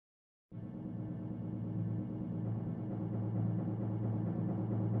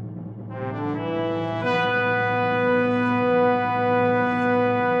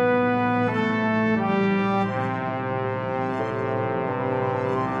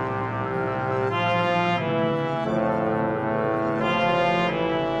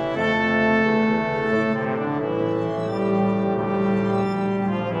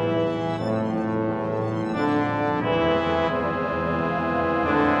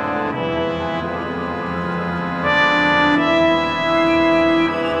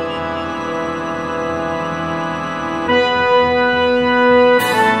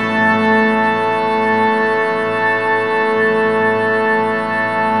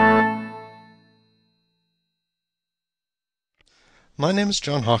My name is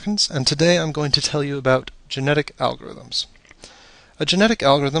John Hawkins, and today I'm going to tell you about genetic algorithms. A genetic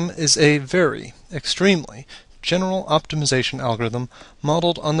algorithm is a very, extremely general optimization algorithm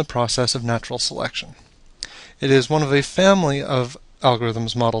modeled on the process of natural selection. It is one of a family of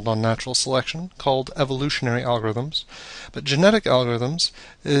algorithms modeled on natural selection called evolutionary algorithms, but genetic algorithms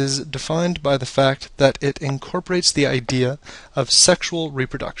is defined by the fact that it incorporates the idea of sexual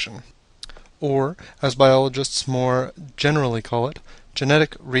reproduction, or, as biologists more generally call it,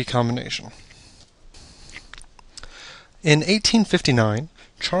 genetic recombination. In 1859,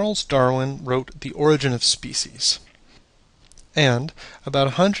 Charles Darwin wrote The Origin of Species, and about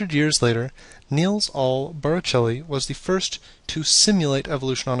 100 years later, Niels L. Baroccelli was the first to simulate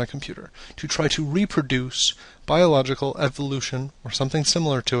evolution on a computer, to try to reproduce biological evolution, or something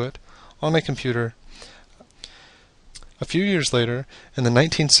similar to it, on a computer. A few years later, in the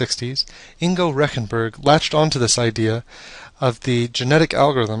 1960s, Ingo Rechenberg latched onto this idea of the genetic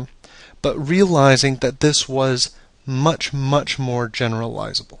algorithm, but realizing that this was much more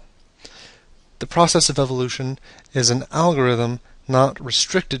generalizable. The process of evolution is an algorithm not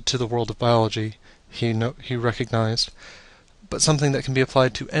restricted to the world of biology, he recognized, but something that can be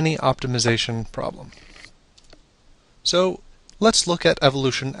applied to any optimization problem. So, let's look at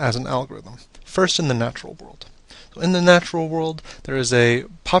evolution as an algorithm, first in the natural world. So in the natural world, there is a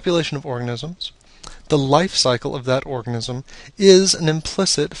population of organisms. The life cycle of that organism is an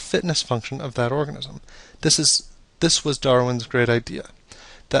implicit fitness function of that organism. This was Darwin's great idea,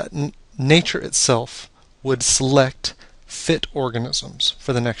 that nature itself would select fit organisms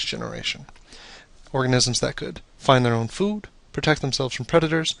for the next generation. Organisms that could find their own food, protect themselves from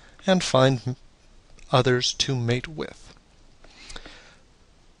predators, and find others to mate with.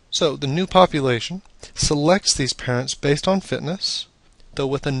 So the new population selects these parents based on fitness, though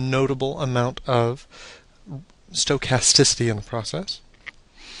with a notable amount of stochasticity in the process.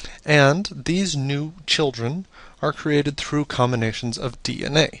 And these new children are created through combinations of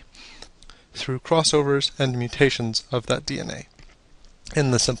DNA, through crossovers and mutations of that DNA,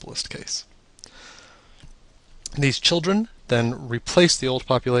 in the simplest case. These children then replace the old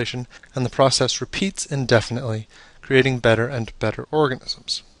population, and the process repeats indefinitely, creating better and better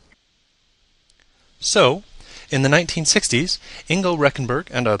organisms. So, in the 1960s, Ingo Rechenberg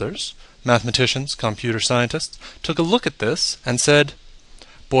and others, mathematicians, computer scientists, took a look at this and said,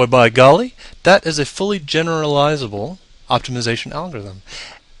 boy, by golly, that is a fully generalizable optimization algorithm.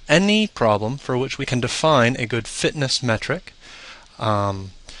 Any problem for which we can define a good fitness metric,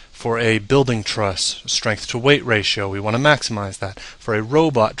 for a building truss, strength to weight ratio, we want to maximize that. For a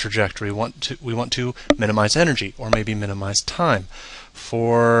robot trajectory, we want to minimize energy, or maybe minimize time.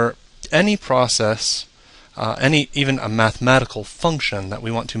 For any process, even a mathematical function that we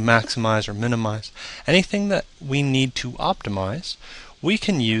want to maximize or minimize, anything that we need to optimize, we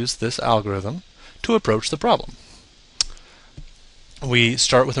can use this algorithm to approach the problem. We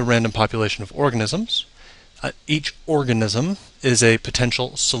start with a random population of organisms. Each organism is a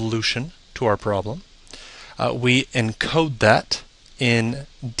potential solution to our problem. We encode that in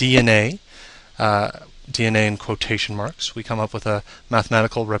DNA, DNA in quotation marks. We come up with a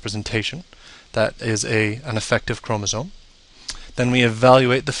mathematical representation that is an effective chromosome. Then we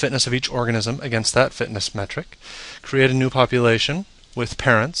evaluate the fitness of each organism against that fitness metric, create a new population with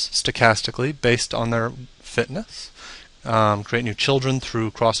parents stochastically based on their fitness, create new children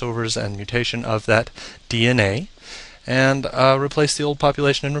through crossovers and mutation of that DNA, and replace the old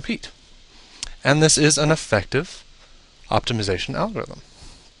population and repeat. And this is an effective optimization algorithm.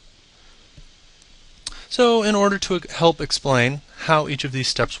 So in order to help explain how each of these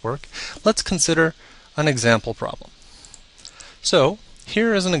steps work, let's consider an example problem. So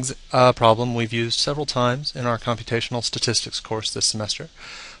here is a problem we've used several times in our computational statistics course this semester.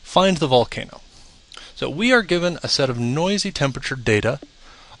 Find the volcano. So we are given a set of noisy temperature data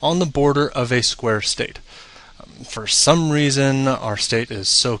on the border of a square state. For some reason, our state is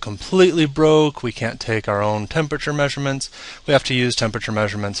so completely broke, we can't take our own temperature measurements. We have to use temperature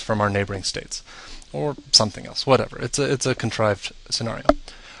measurements from our neighboring states, or something else, whatever. It's a contrived scenario.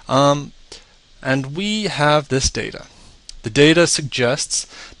 And we have this data. The data suggests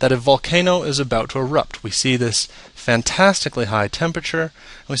that a volcano is about to erupt. We see this fantastically high temperature,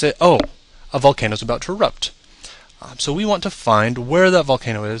 and we say, oh, a volcano is about to erupt. So we want to find where that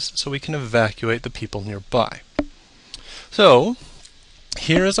volcano is so we can evacuate the people nearby. So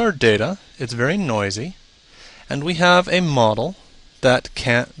here is our data. It's very noisy, and we have a model that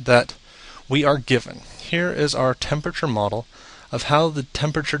we are given. Here is our temperature model of how the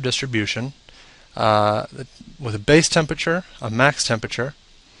temperature distribution, with a base temperature, a max temperature,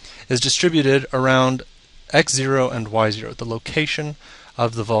 is distributed around x0 and y0, the location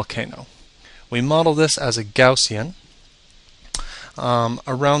of the volcano. We model this as a Gaussian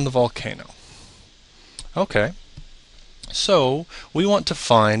around the volcano. Okay, so we want to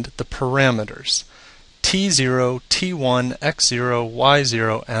find the parameters t0, t1, x0,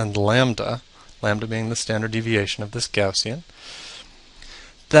 y0, and lambda, lambda being the standard deviation of this Gaussian,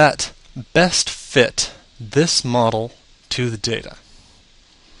 that best fit this model to the data.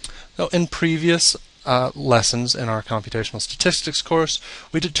 So in previous lessons in our computational statistics course,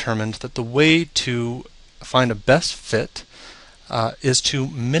 we determined that the way to find a best fit is to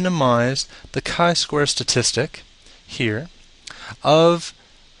minimize the chi-square statistic here of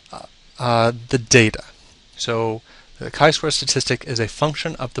the data. So the chi-square statistic is a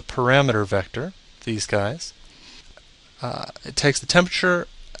function of the parameter vector, these guys. It takes the temperature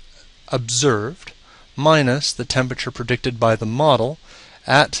observed minus the temperature predicted by the model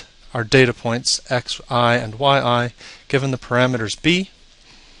at our data points xi and yi, given the parameters b,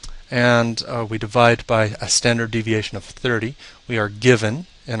 and we divide by a standard deviation of 30. We are given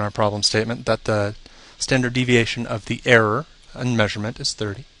in our problem statement that the standard deviation of the error in measurement is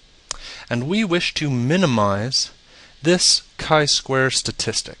 30. And we wish to minimize this chi-square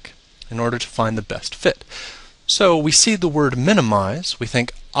statistic in order to find the best fit. So we see the word minimize, we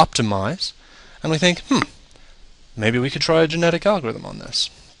think optimize, and we think, maybe we could try a genetic algorithm on this.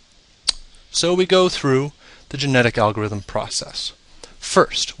 So we go through the genetic algorithm process.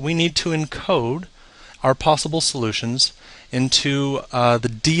 First, we need to encode our possible solutions into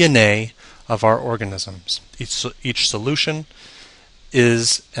the DNA of our organisms. Each solution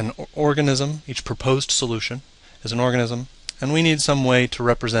is an organism, each proposed solution is an organism, and we need some way to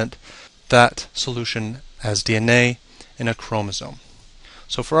represent that solution as DNA in a chromosome.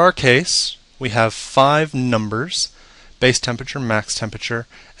 So for our case, we have 5 numbers: base temperature, max temperature,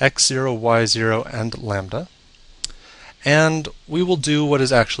 x0, y0, and lambda. And we will do what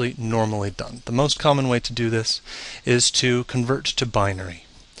is actually normally done. The most common way to do this is to convert to binary.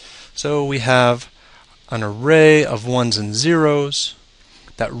 So we have an array of 1s and 0s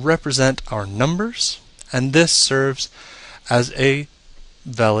that represent our numbers, and this serves as a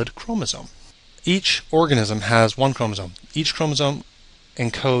valid chromosome. Each organism has 1 chromosome. Each chromosome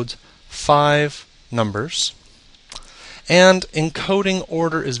encodes 5 numbers, and encoding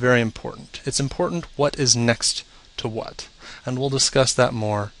order is very important. It's important what is next to what, and we'll discuss that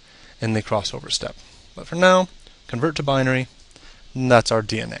more in the crossover step. But for now, convert to binary, and that's our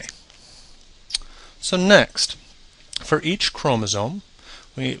DNA. So next, for each chromosome,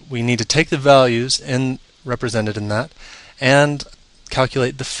 we need to take the values represented in that and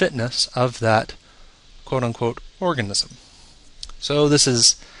calculate the fitness of that quote-unquote organism. So this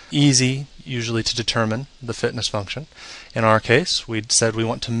is easy usually to determine the fitness function. In our case, we said we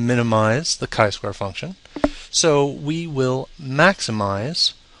want to minimize the chi-square function, so we will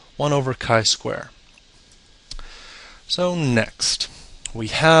maximize 1 over chi-square. So next, we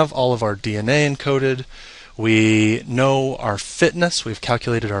have all of our DNA encoded. We know our fitness. We've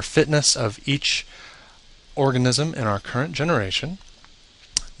calculated our fitness of each organism in our current generation.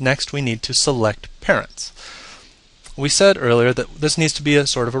 Next, we need to select parents. We said earlier that this needs to be a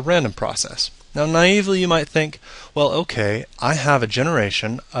sort of a random process. Now, naively, you might think, well, okay, I have a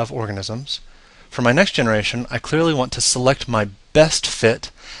generation of organisms. For my next generation, I clearly want to select my best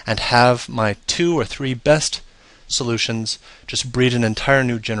fit and have my 2 or 3 best solutions just breed an entire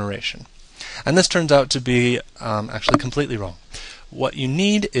new generation. And this turns out to be actually completely wrong. What you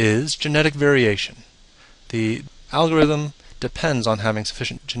need is genetic variation. The algorithm depends on having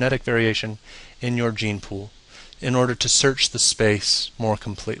sufficient genetic variation in your gene pool in order to search the space more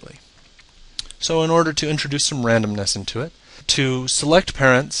completely. So in order to introduce some randomness into it, to select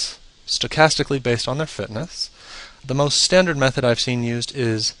parents stochastically based on their fitness, the most standard method I've seen used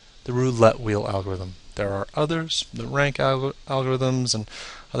is the roulette wheel algorithm. There are others, the rank algorithms and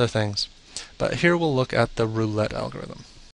other things, but here we'll look at the roulette algorithm.